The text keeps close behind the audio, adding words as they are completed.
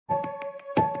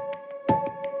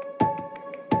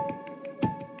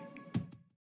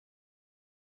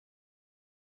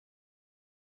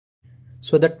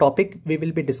So the topic we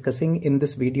will be discussing in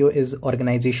this video is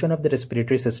organization of the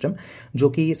respiratory system, जो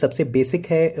कि सबसे basic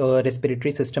है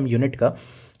respiratory system unit का।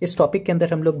 इस topic के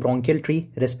अंदर हम लोग bronchial tree,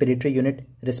 respiratory unit,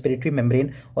 respiratory membrane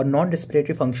और non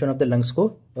respiratory function of the lungs को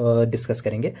डिस्कस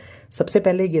करेंगे। सबसे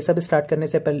पहले ये सब स्टार्ट करने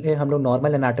से पहले हम लोग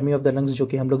normal anatomy of the lungs जो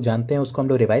कि हम लोग जानते हैं उसको हम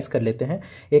लोग रिवाइज कर लेते हैं।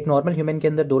 एक नॉर्मल ह्यूमन के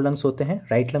अंदर दो लंग्स होते हैं,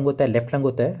 राइट लंग होता है, लेफ्ट लंग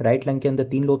होता है। राइट लंग के अंदर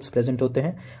 3 लोब्स प्रेजेंट होते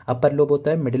हैं, अपर लोब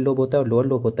होता है, मिडिल लोब होता है और लोअर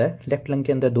लोब होता है। लेफ्ट लंग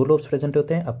के अंदर 2 लोब्स प्रेजेंट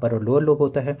होते हैं, अपर और लोअर लोब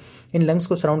होता है। इन लंग्स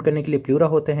को सराउंड करने के लिए प्लूरा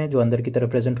होते हैं, जो अंदर की तरफ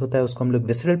प्रेजेंट होता है उसको हम लोग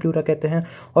विसरल प्लूरा कहते हैं,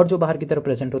 और जो बाहर की तरफ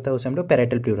प्रेजेंट होता है उसे हम लोग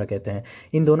पैरेटल प्लूरा कहते हैं।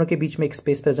 इन दोनों के बीच में एक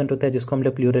स्पेस प्रेजेंट होता है जिसको हम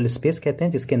लोग प्लूरल स्पेस कहते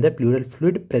हैं, जिसके अंदर प्लूरल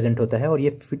फ्लूइड प्रेजेंट होता है। और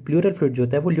ये प्लूरल फ्लूइड जो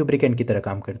होता है वो ल्यूब्रिकेंट की तरह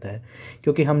काम करता है,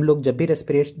 क्योंकि हम लोग जब भी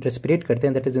रेस्पिरेट करते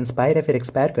हैं, दैट इज इंस्पायर या फिर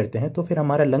एक्सपायर करते हैं, तो फिर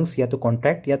हमारा लंग्स या तो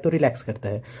कॉन्ट्रैक्ट या तो रिलैक्स करता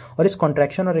है। और इस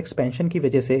कॉन्ट्रैक्शन और एक्सपेंशन की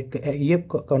वजह से, ये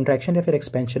कॉन्ट्रैक्शन या फिर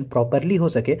एक्सपेंशन प्रॉपरली हो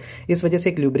सके, इस वजह से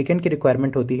एक ल्यूब्रिकेंट की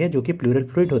रिक्वायरमेंट होती है जो कि प्लूरल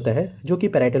फ्लूइड होता है, जो कि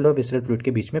पैराइटल और विसरल फ्लूइड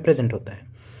के बीच में प्रेजेंट होता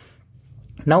है।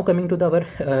 Now coming to the our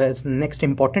next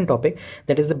important topic,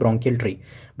 that is the bronchial tree.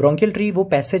 Bronchial tree वो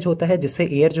पैसेज होता है जिससे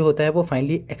एयर जो होता है वो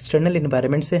फाइनली एक्सटर्नल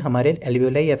इन्वायरमेंट से हमारे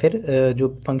एल्वियोलाई या फिर जो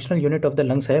functional unit of the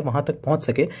lungs है वहाँ तक पहुँच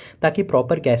सके, ताकि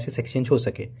प्रॉपर गैसेस एक्सचेंज हो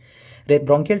सके।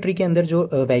 ब्रोंकियल ट्री के अंदर जो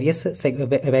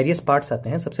वेरियस पार्ट्स आते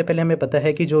हैं, सबसे पहले हमें पता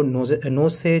है कि जो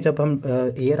नोज से जब हम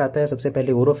एयर आता है सबसे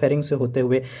पहले ओरोफेरिंग से होते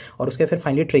हुए और उसके फिर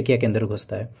फाइनली ट्रेकिया के अंदर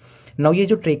घुसता है। नाउ ये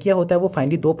जो ट्रेकिया होता है वो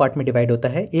फाइनली 2 पार्ट में डिवाइड होता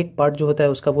है। एक पार्ट जो होता है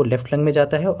उसका वो लेफ्ट लंग में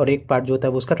जाता है और एक पार्ट जो होता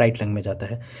है वो उसका राइट लंग में जाता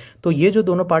है। तो ये जो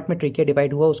दोनों पार्ट में ट्रेकिया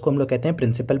डिवाइड हुआ उसको हम लोग कहते हैं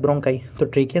प्रिंसिपल ब्रोंकाई। तो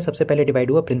ट्रेकिया सबसे पहले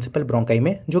डिवाइड हुआ प्रिंसिपल ब्रोंकाई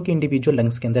में, जो कि इंडिविजुअल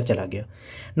लंग्स के अंदर चला गया।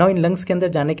 नाउ इन लंग्स के अंदर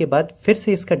जाने के बाद फिर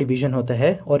से इसका डिवीजन होता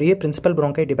है और ये प्रिंसिपल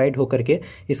ब्रोंकाई डिवाइड होकर के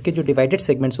इसके जो डिवाइडेड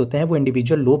सेगमेंट्स होते हैं वो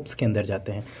इंडिविजुअल लोब्स के अंदर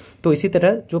जाते हैं। तो इसी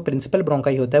तरह जो प्रिंसिपल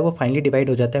ब्रोंकाई होता है वो फाइनली डिवाइड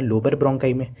हो जाता है लोबर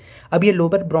ब्रोंकाई में। अब ये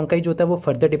लोबर ब्रोंकाई जो होता है वो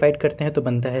फर्दर डिवाइड करते हैं तो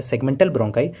बनता है सेगमेंटल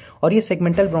ब्रोंकाई, और ये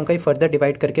सेगमेंटल ब्रोंकाई फर्दर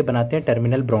डिवाइड करके बनाते हैं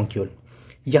टर्मिनल ब्रोंक्यूल।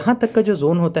 यहाँ तक का जो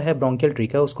जोन होता है ब्रोंकियल ट्री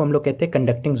का उसको हम लोग कहते हैं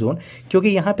कंडक्टिंग जोन, क्योंकि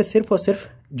यहाँ पे सिर्फ और सिर्फ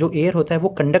जो एयर होता है वो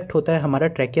कंडक्ट होता है हमारा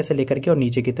ट्रैकिया से लेकर के और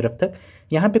नीचे की तरफ तक।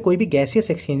 यहाँ पे कोई भी गैसियस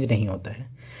एक्सचेंज नहीं होता है।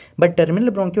 बट टर्मिनल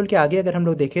ब्रोंक्यूल के आगे अगर हम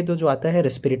लोग देखें तो जो आता है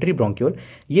रेस्पिरेटरी ब्रोंक्यूल,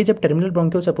 ये जब टर्मिनल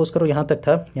ब्रोंक्यूल सपोज करो यहाँ तक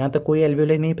था, यहाँ तक कोई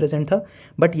एल्वियोलाई नहीं प्रेजेंट था,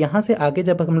 बट यहाँ से आगे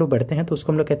जब हम लोग बढ़ते हैं तो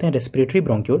उसको हम लोग कहते हैं रेस्पिरेटरी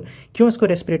ब्रोंक्यूल। क्यों इसको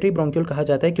रेस्पिरेटरी ब्रोंक्यूल कहा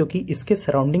जाता है? क्योंकि इसके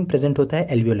सराउंडिंग प्रेजेंट होता है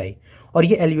एल्वियोलाई, और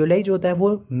ये एल्वियोलाई जो होता है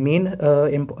वो मेन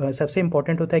सबसे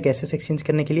इंपॉर्टेंट होता है गैसेस एक्सचेंज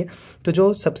करने के लिए। तो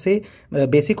जो सबसे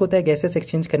बेसिक होता है गैसेस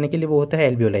एक्सचेंज करने के लिए वो होता है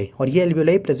एल्वियोलाई, और ये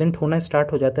एल्वियोलाई प्रेजेंट होना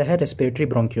स्टार्ट हो जाता है रेस्पिरेटरी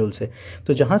ब्रोंक्यूल से।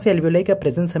 तो जहाँ से एल्वियोलाई का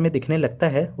प्रेजेंस हमें दिखने लगता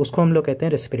है उसको हम लोग कहते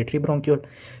हैं रेस्पिरेटरी ब्रोंक्यूल।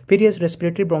 फिर ये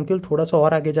रेस्पिरेटरी ब्रोंक्यूल थोड़ा सा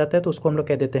और आगे जाता है तो उसको हम लोग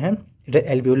कह देते हैं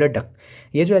एल्वियोलर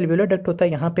डक्ट। ये जो एल्वियोलर डक्ट होता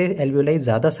है यहाँ पे एल्वियोलाई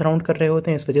ज़्यादा सराउंड कर रहे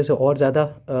होते हैं, इस वजह से और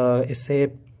ज़्यादा इससे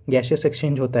गैसियस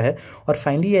एक्सचेंज होता है, और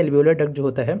फाइनली ये एल्वियोलर डक्ट जो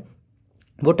होता है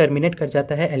वो टर्मिनेट कर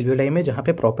जाता है एल्वियोलाई में, जहाँ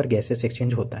पे प्रॉपर गैसेस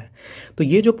एक्सचेंज होता है। तो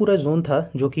ये जो पूरा जोन था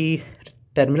जो कि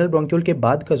टर्मिनल ब्रोंक्यूल के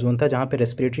बाद का जोन था, जहाँ पे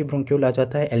रेस्पिरेटरी ब्रोंक्यूल आ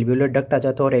जाता है, एल्वियोलर डक्ट आ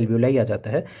जाता है और एल्वियोलाई आ जाता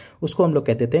है, उसको हम लोग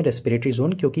कह देते हैं रेस्पिरेटरी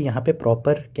जोन, क्योंकि यहाँ पे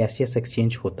प्रॉपर गैसियस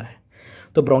एक्सचेंज होता है।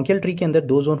 तो ब्रोंकियल ट्री के अंदर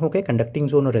 2 जोन हो गए, कंडक्टिंग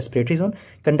जोन और रेस्पिरेटरी जोन।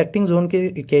 कंडक्टिंग जोन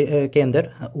के अंदर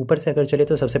ऊपर से अगर चले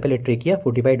तो सबसे पहले ट्रेकिया,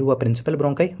 वो डिवाइड हुआ प्रिंसिपल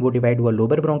ब्रोंकाई, वो डिवाइड हुआ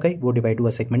लोबर ब्रोंकाई, वो डिवाइड हुआ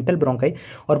सेगमेंटल ब्रोंकाई,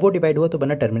 और वो डिवाइड हुआ तो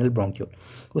बना टर्मिनल ब्रोंक्यूल।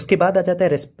 उसके बाद आ जाता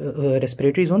है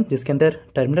रेस्पिरेटरी जोन, जिसके अंदर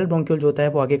टर्मिनल ब्रोंक्यूल जो होता है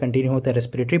वो आगे कंटिन्यू होता है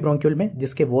रेस्पिरेटरी ब्रोंक्यूल में,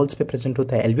 जिसके वॉल्स पे प्रेजेंट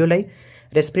होता है एल्वियोलाई।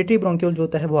 रेस्पिरेटरी ब्रोंक्यूल जो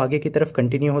होता है वो आगे की तरफ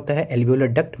कंटिन्यू होता है एल्वियोलर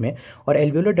डक्ट में, और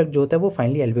एल्वियोलर डक्ट जो होता है वो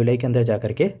फाइनली एल्वियोलाई के अंदर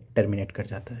जाकर के टर्मिनेट कर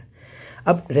जाता है।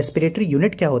 अब रेस्पिरेटरी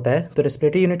यूनिट क्या होता है? तो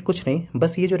रेस्पिरेटरी यूनिट कुछ नहीं,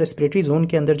 बस ये जो रेस्पिरेटरी जोन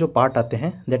के अंदर जो पार्ट आते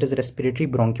हैं, that is respiratory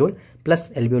bronchiole plus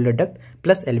alveolar duct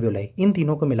plus alveoli, इन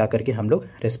तीनों को मिलाकर के हम लोग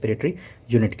रेस्पिरेटरी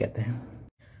यूनिट कहते हैं।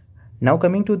 Now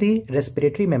coming to the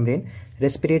respiratory membrane.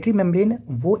 Respiratory membrane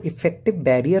वो इफेक्टिव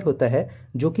बैरियर होता है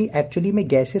जो कि एक्चुअली में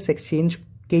गैसेस एक्सचेंज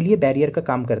के लिए बैरियर का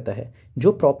काम करता है।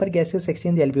 जो प्रॉपर गैसेस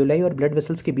एक्सचेंज एल्वियोलाई और ब्लड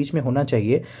वेसल्स के बीच में होना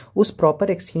चाहिए, उस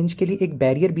प्रॉपर एक्सचेंज के लिए एक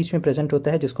बैरियर बीच में प्रेजेंट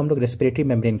होता है जिसको हम लोग रेस्पिरेटरी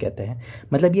मेम्ब्रेन कहते हैं।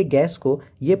 मतलब ये गैस को,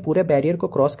 ये पूरे बैरियर को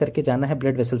क्रॉस करके जाना है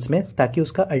ब्लड वेसल्स में, ताकि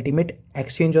उसका ultimate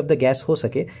exchange of the gas हो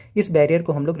सके। इस बैरियर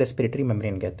को हम लोग रेस्पिरेटरी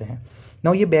मेम्ब्रेन कहते हैं।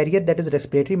 नाउ ये barrier that is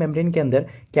respiratory membrane के अंदर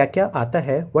क्या क्या आता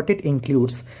है, what it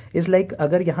includes is like,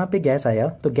 अगर यहाँ पे गैस आया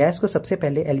तो गैस को सबसे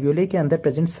पहले एल्वियोलाई के अंदर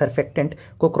प्रेजेंट सर्फेक्टेंट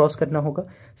को क्रॉस करना होगा।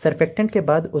 सर्फेक्टेंट के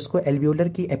बाद बाद उसको एल्वियोलर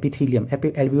की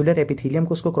एल्वियोलर एपिथीलियम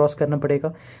को उसको क्रॉस करना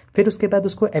पड़ेगा। फिर उसके बाद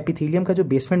उसको एपिथीलियम का जो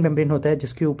बेसमेंट मेम्ब्रेन होता है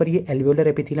जिसके ऊपर ये एल्वियोलर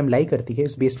एपिथीलियम लाई करती है,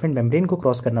 इस बेसमेंट मेम्ब्रेन को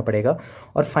क्रॉस करना पड़ेगा।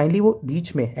 और फाइनली वो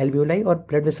बीच में एल्वियोलाई और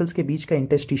ब्लड वेसल्स के बीच का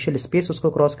इंटरस्टिशियल स्पेस उसको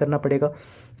क्रॉस करना पड़ेगा।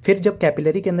 फिर जब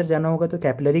कैपिलरी के अंदर जाना होगा तो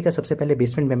कैपिलरी का सबसे पहले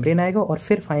बेसमेंट मेम्ब्रेन आएगा और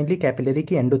फिर फाइनली कैपिलरी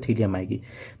की एंडोथीलियम आएगी।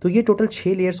 तो ये टोटल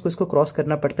 6 लेयर्स को इसको क्रॉस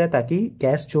करना पड़ता है ताकि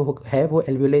गैस जो है वो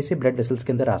एल्वियोलाई से ब्लड वेसल्स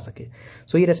के अंदर आ सके।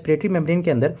 सो ये रेस्पिरेटरी मेम्ब्रेन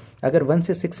के अंदर अगर 1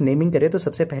 से 6 नेमिंग करें तो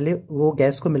सबसे पहले वो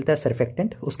गैस को मिलता है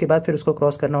सर्फेक्टेंट, उसके बाद फिर उसको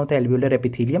क्रॉस करना होता है alveolar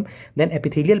epithelium, then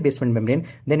epithelial basement membrane,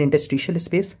 then interstitial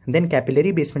space, then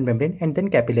capillary basement membrane and then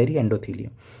capillary endothelium.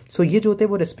 सो ये जो होते हैं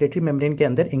वो रेस्पिरेटरी मेम्ब्रेन के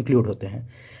अंदर इंक्लूड होते हैं।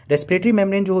 रेस्पिरेटरी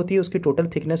मेम्ब्रेन जो होती है उसकी टोटल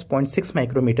थिकनेस 0.6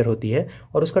 माइक्रोमीटर होती है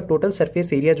और उसका टोटल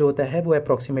सरफेस एरिया जो होता है वो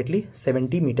अप्रॉक्सीमेटली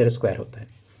 70 मीटर स्क्वायर होता है।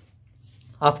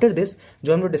 आफ्टर दिस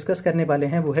जो हम लोग डिस्कस करने वाले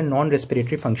हैं वो है non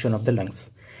respiratory function of the lungs.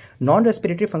 Non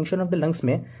respiratory function of the lungs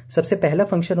में सबसे पहला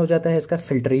फंक्शन हो जाता है इसका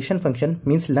फिल्ट्रेशन फंक्शन,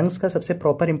 मींस लंग्स का सबसे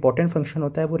प्रॉपर इंपॉर्टेंट फंक्शन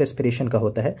होता है वो रेस्पिरेशन का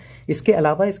होता है। इसके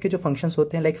अलावा इसके जो फंक्शंस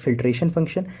होते हैं like filtration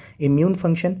function, immune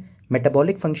function,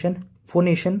 metabolic function,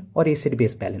 phonation और एसिड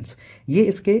बेस बैलेंस, ये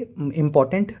इसके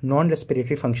इंपॉर्टेंट नॉन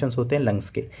रेस्पिरेटरी फंक्शंस होते हैं लंग्स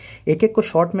के। एक एक को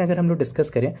शॉर्ट में अगर हम लोग डिस्कस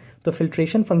करें तो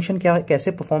फिल्ट्रेशन फंक्शन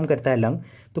कैसे परफॉर्म करता है लंग,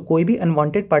 तो कोई भी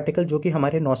अनवांटेड पार्टिकल जो कि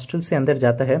हमारे नॉस्ट्रल से अंदर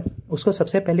जाता है उसको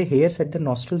सबसे पहले हेयर्स एट द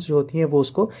नॉस्ट्रल्स जो होती हैं वो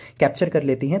उसको कैप्चर कर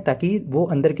लेती हैं ताकि वो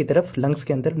अंदर की तरफ लंग्स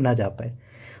के अंदर ना जा पाए।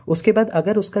 उसके बाद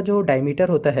अगर उसका जो डायमीटर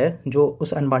होता है जो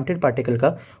उस अनवांटेड पार्टिकल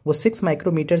का वो 6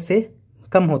 माइक्रोमीटर से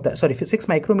कम होता है, 6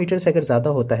 माइक्रोमीटर से अगर ज़्यादा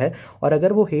होता है और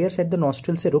अगर वो हेयर्स एट द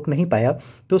नॉस्ट्रल से रुक नहीं पाया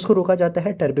तो उसको रोका जाता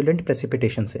है टर्बुलेंट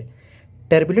प्रेसिपिटेशन से।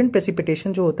 टर्बुलेंट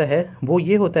प्रेसिपिटेशन जो होता है वो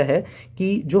ये होता है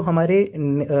कि जो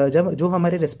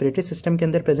हमारे रेस्पिरेटरी सिस्टम के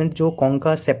अंदर प्रेजेंट जो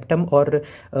कॉन्का, सेप्टम और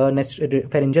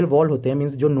फेरेंजियल वॉल होते हैं,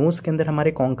 मींस जो नोज के अंदर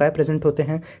हमारे कॉन्काय प्रेजेंट होते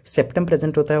हैं, सेप्टम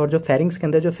प्रेजेंट होता है और जो फेरिंग्स के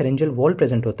अंदर जो फेरेंजियल वॉल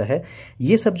प्रेजेंट होता है,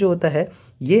 ये सब जो होता है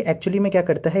ये एक्चुअली में क्या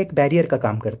करता है, एक बैरियर का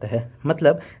काम करता है।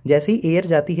 मतलब जैसे ही एयर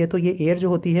जाती है तो ये एयर जो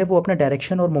होती है वो अपना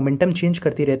डायरेक्शन और मोमेंटम चेंज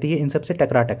करती रहती है इन सबसे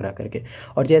टकरा करके,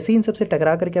 और जैसे ही इन सबसे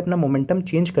टकरा करके अपना मोमेंटम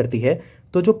चेंज करती है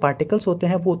तो जो पार्टिकल्स होते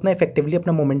हैं वो उतना इफेक्टिवली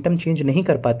अपना मोमेंटम चेंज नहीं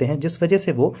कर पाते हैं, जिस वजह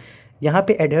से वो यहाँ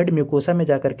पे एडहर्ड म्यूकोसा में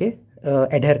जाकर के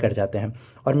एडहर कर जाते हैं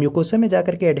और म्यूकोसा में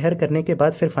जाकर के एडहर करने के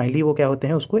बाद फिर फाइनली वो क्या होते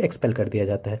हैं, उसको एक्सपेल कर दिया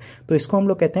जाता है। तो इसको हम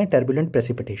लोग कहते हैं टर्बुलेंट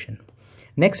प्रेसिपिटेशन।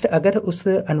 नेक्स्ट, अगर उस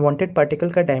अनवांटेड पार्टिकल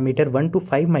का डायमीटर 1 to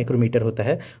 5 माइक्रोमीटर होता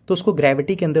है तो उसको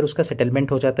ग्रेविटी के अंदर उसका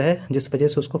सेटलमेंट हो जाता है, जिस वजह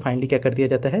से उसको फाइनली क्या कर दिया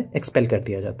जाता है, एक्सपेल कर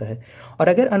दिया जाता है। और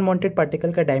अगर अनवांटेड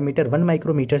पार्टिकल का डायमीटर 1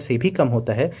 माइक्रोमीटर से भी कम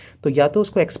होता है तो या तो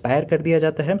उसको एक्सपायर कर दिया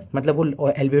जाता है, मतलब वो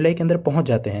एल्वियोलाई के अंदर पहुंच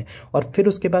जाते हैं और फिर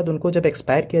उसके बाद उनको जब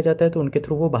एक्सपायर किया जाता है तो उनके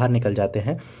थ्रू वो बाहर निकल जाते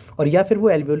हैं, और या फिर वो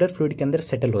एल्वियोलर फ्लूइड के अंदर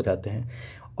सेटल हो जाते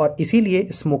हैं। और इसीलिए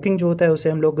स्मोकिंग जो होता है उसे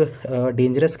हम लोग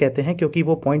डेंजरस कहते हैं, क्योंकि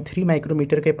वो 0.3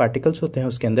 माइक्रोमीटर के पार्टिकल्स होते हैं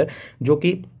उसके अंदर, जो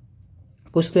कि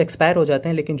कुछ तो एक्सपायर हो जाते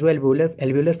हैं लेकिन जो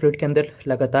एल्वियोलर फ्लूइड के अंदर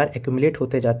लगातार एक्यूमुलेट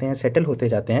होते जाते हैं, सेटल होते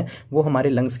जाते हैं, वो हमारे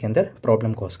लंग्स के अंदर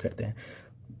प्रॉब्लम कॉज करते हैं।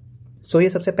 सो ये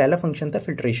सबसे पहला फंक्शन था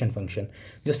फिल्ट्रेशन फंक्शन।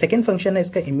 जो सेकेंड फंक्शन है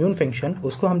इसका इम्यून फंक्शन,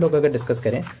 उसको हम लोग अगर डिस्कस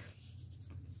करें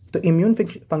तो इम्यून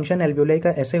फंक्शन एल्वियोलाई का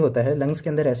ऐसे होता है, लंग्स के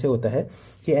अंदर ऐसे होता है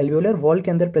कि एल्वियोलर वॉल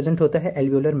के अंदर प्रेजेंट होता है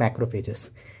एल्वियोलर मैक्रोफेजेस।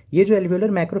 ये जो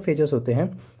एल्वियोलर मैक्रोफेजेस होते हैं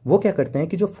वो क्या करते हैं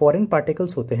कि जो फॉरेन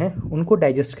पार्टिकल्स होते हैं उनको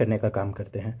डाइजेस्ट करने का काम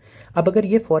करते हैं। अब अगर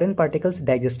ये फॉरेन पार्टिकल्स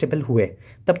डाइजेस्टेबल हुए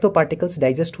तब तो पार्टिकल्स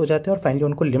डाइजेस्ट हो जाते हैं और फाइनली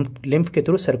उनको लिम्फ के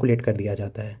थ्रू सर्कुलेट कर दिया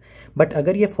जाता है। बट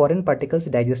अगर ये फॉरेन पार्टिकल्स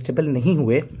डाइजेस्टेबल नहीं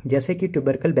हुए, जैसे कि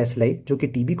ट्यूबरकल बैसिलाई जो कि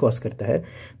टीबी कॉज करता है,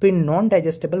 तो in non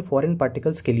digestible foreign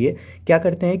particles के लिए क्या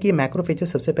करते हैं कि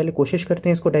मैक्रोफेजेस सबसे पहले कोशिश करते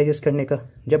हैं इसको डाइजेस्ट करने का।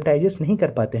 जब डाइजेस्ट नहीं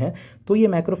कर पाते हैं तो ये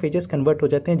मैक्रोफेजेस कन्वर्ट हो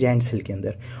जाते हैं जायंट सेल के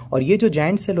अंदर, और ये जो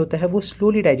जायंट सेल होता है वो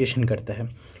स्लोली डाइजेशन करता है,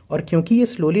 और क्योंकि ये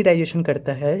स्लोली डाइजेशन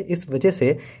करता है इस वजह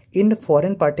से इन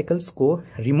फॉरेन पार्टिकल्स को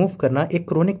रिमूव करना एक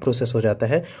क्रोनिक प्रोसेस हो जाता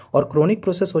है, और क्रोनिक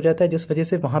प्रोसेस हो जाता है जिस वजह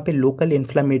से वहाँ पे लोकल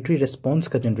इन्फ्लामेटरी रिस्पॉन्स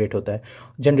का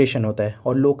जनरेशन होता है,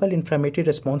 और लोकल इन्फ्लामेटरी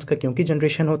रिस्पॉन्स का क्योंकि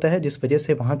जनरेशन होता है जिस वजह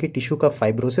से वहाँ की टिश्यू का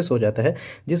फाइब्रोसिस हो जाता है,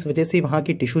 जिस वजह से वहाँ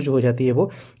की टिश्यू जो हो जाती है वो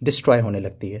डिस्ट्रॉय होने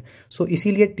लगती है। सो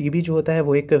इसीलिए टीबी जो होता है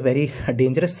वो एक वेरी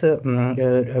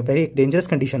डेंजरस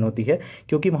कंडीशन होती है,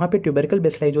 क्योंकि वहाँ पे ट्यूबरकल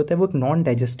बैसिलाई जो होता है वो एक नॉन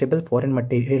डाइजेस्टेबल फॉरेन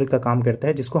मटेरियल का काम करता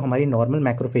है जिसको हमारी नॉर्मल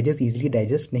मैक्रोफेजेस इजीली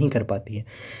डाइजेस्ट नहीं कर पाती है,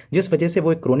 जिस वजह से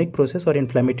वो एक क्रोनिक प्रोसेस और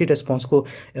इन्फ्लेमेटरी रिस्पॉन्स को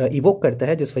इवोक करता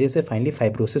है, जिस वजह से finally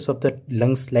fibrosis of the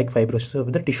lungs like fibrosis of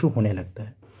the tissue होने लगता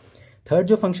है। थर्ड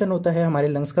जो फंक्शन होता है हमारे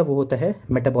लंग्स का वो होता है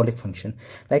मेटाबॉलिक फंक्शन।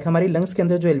 लाइक हमारी लंग्स के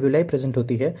अंदर जो एल्वियोलाई प्रेजेंट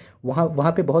होती है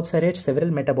वहाँ पे बहुत सारे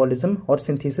सेवरल मेटाबॉलिज्म और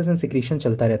सिंथेसिस एंड सिक्रीशन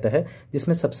चलता रहता है,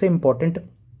 जिसमें सबसे इंपॉर्टेंट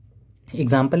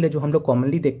एग्जाम्पल है जो हम लोग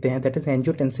कॉमनली देखते हैं, दैट इज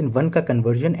एंजियोटेंसिन 1 का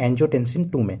कन्वर्जन एंजियोटेंसिन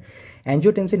 2 में।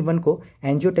 एंजियोटेंसिन 1 को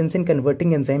एंजियोटेंसिन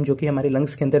कन्वर्टिंग एंजाइम जो कि हमारे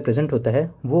लंग्स के अंदर प्रेजेंट होता है,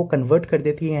 वो कन्वर्ट कर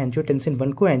देती है एंजियोटेंसिन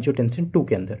 1 को एंजियोटेंसिन 2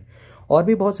 के अंदर। और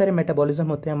भी बहुत सारे मेटाबॉलिज्म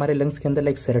होते हैं हमारे लंग्स के अंदर,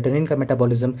 लाइक सेरोटोनिन का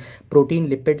मेटाबॉलिज्म, प्रोटीन,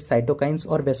 लिपिड, साइटोकाइंस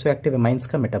और वेसोएक्टिव एमाइंस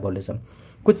का मेटाबॉलिज्म।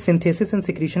 कुछ सिंथेसिस एंड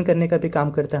सिक्रीशन करने का भी काम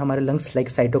करता है हमारे lungs, like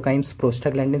cytokines,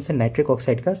 prostaglandins and nitric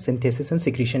oxide का सिंथेसिस एंड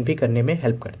सिक्रीशन भी करने में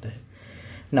हेल्प करता है।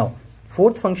 नाउ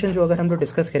फोर्थ फंक्शन जो अगर हम लोग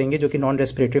डिस्कस करेंगे जो कि नॉन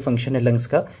रेस्पिरेटरी फंक्शन है लंग्स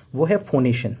का, वो है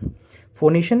फोनेशन।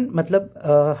 फोनेशन मतलब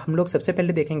हम लोग सबसे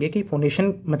पहले देखेंगे कि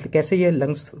फोनेशन मतलब कैसे ये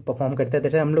लंग्स परफॉर्म करता है,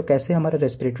 जैसे हम लोग कैसे हमारा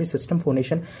respiratory system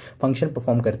phonation function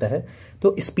perform करता है।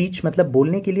 तो स्पीच मतलब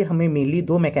बोलने के लिए हमें मेनली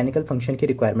दो मैकेनिकल फंक्शन की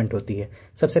रिक्वायरमेंट होती है।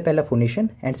 सबसे पहला phonation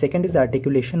and second is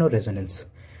articulation और रेजोनेंस।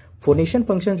 फोनेशन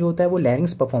फंक्शन जो होता है वो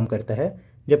लैरिंग्स परफॉर्म करता है,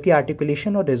 जबकि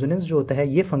आर्टिकुलेशन और रेजोनेंस जो होता है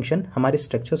ये फंक्शन हमारे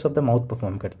structures of the mouth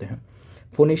perform करते हैं।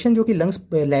 फोनेशन जो कि लंग्स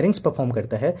लैरिंग्स परफॉर्म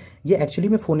करता है, ये एक्चुअली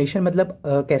में फोनेशन मतलब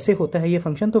कैसे होता है ये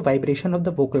फंक्शन, तो vibration of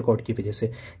the vocal cord की वजह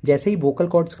से। जैसे ही वोकल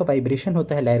कॉर्ड्स का वाइब्रेशन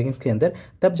होता है लैरिंग्स के अंदर,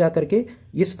 तब जा करके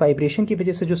इस वाइब्रेशन की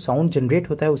वजह से जो साउंड जनरेट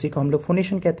होता है उसी को हम लोग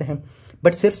फोनेशन कहते हैं।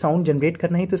 बट सिर्फ साउंड जनरेट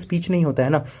करना ही तो स्पीच नहीं होता है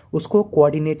ना, उसको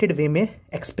कोऑर्डिनेटेड वे में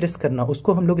एक्सप्रेस करना,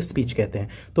 उसको हम लोग स्पीच कहते हैं।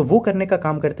 तो वो करने का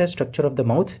काम करता है स्ट्रक्चर ऑफ द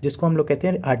माउथ, जिसको हम लोग कहते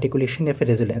हैं आर्टिकुलेशन या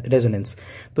फिर रेजोनेंस।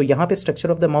 तो यहाँ पे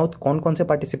स्ट्रक्चर ऑफ द माउथ कौन कौन से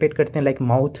पार्टिसिपेट करते हैं, like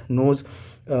mouth, knows,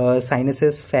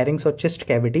 sinuses, pharynx और चेस्ट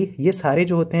कैविटी, ये सारे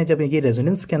जो होते हैं जब ये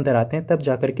रेजोनेंस के अंदर आते हैं तब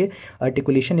जाकर के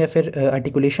आर्टिकुलेशन या फिर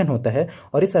आर्टिकुलेशन होता है।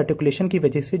 और इस आर्टिकुलेशन की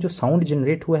वजह से जो साउंड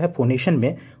जनरेट हुआ है फोनेशन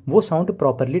में, वो साउंड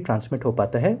प्रॉपरली ट्रांसमिट हो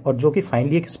पाता है और जो कि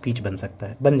फाइनली एक स्पीच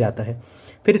बन जाता है।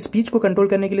 फिर स्पीच को कंट्रोल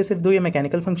करने के लिए सिर्फ दो ये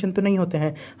मैकेनिकल फंक्शन तो नहीं होते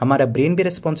हैं, हमारा ब्रेन भी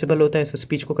रिस्पॉन्सिबल होता है इस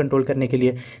स्पीच को कंट्रोल करने के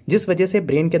लिए। जिस वजह से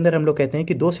ब्रेन के अंदर हम लोग कहते हैं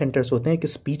कि दो सेंटर्स होते हैं, एक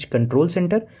स्पीच कंट्रोल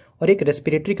सेंटर और एक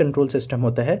रेस्पिरेटरी कंट्रोल सिस्टम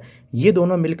होता है। ये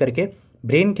दोनों मिल करके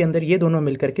ब्रेन के अंदर, ये दोनों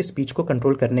मिल करके स्पीच को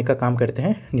कंट्रोल करने का काम करते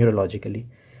हैं न्यूरोलॉजिकली।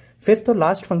 फिफ्थ और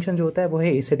लास्ट फंक्शन जो होता है वो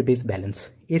है acid base balance.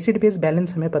 Acid base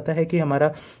balance हमें पता है कि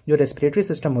हमारा जो रेस्पिरेटरी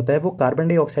सिस्टम होता है वो कार्बन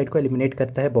डाइऑक्साइड को एलिमिनेट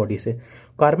करता है बॉडी से।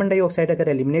 कार्बन डाइऑक्साइड अगर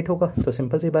एलिमिनेट होगा तो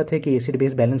सिंपल सी बात है कि एसिड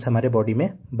बेस बैलेंस हमारे बॉडी में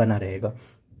बना रहेगा।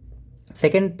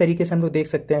 सेकेंड तरीके से हम लोग देख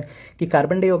सकते हैं कि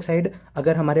कार्बन डाइऑक्साइड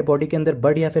अगर हमारे बॉडी के अंदर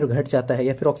बढ़ या फिर घट जाता है,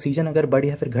 या फिर ऑक्सीजन अगर बढ़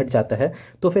या फिर घट जाता है,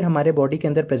 तो फिर हमारे बॉडी के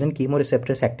अंदर प्रेजेंट कीमो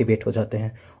रिसेप्टर्स एक्टिवेट हो जाते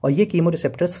हैं और ये chemo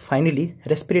receptors finally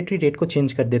respiratory rate को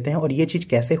चेंज कर देते हैं। और ये चीज़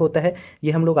कैसे होता है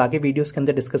ये हम लोग आगे वीडियोस के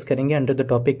अंदर डिस्कस करेंगे under the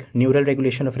topic neural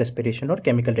regulation of respiration और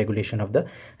chemical regulation of the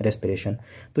respiration.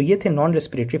 तो ये थे non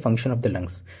respiratory function of the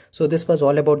lungs. So this was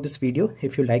all about this video.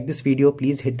 If you like this video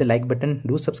please hit the like button,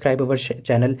 do subscribe our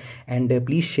channel and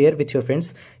please share with your friends.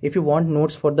 If you want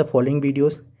notes for the following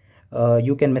videos,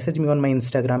 you can message me on my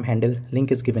Instagram handle.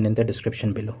 Link is given in the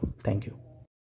description below. Thank you.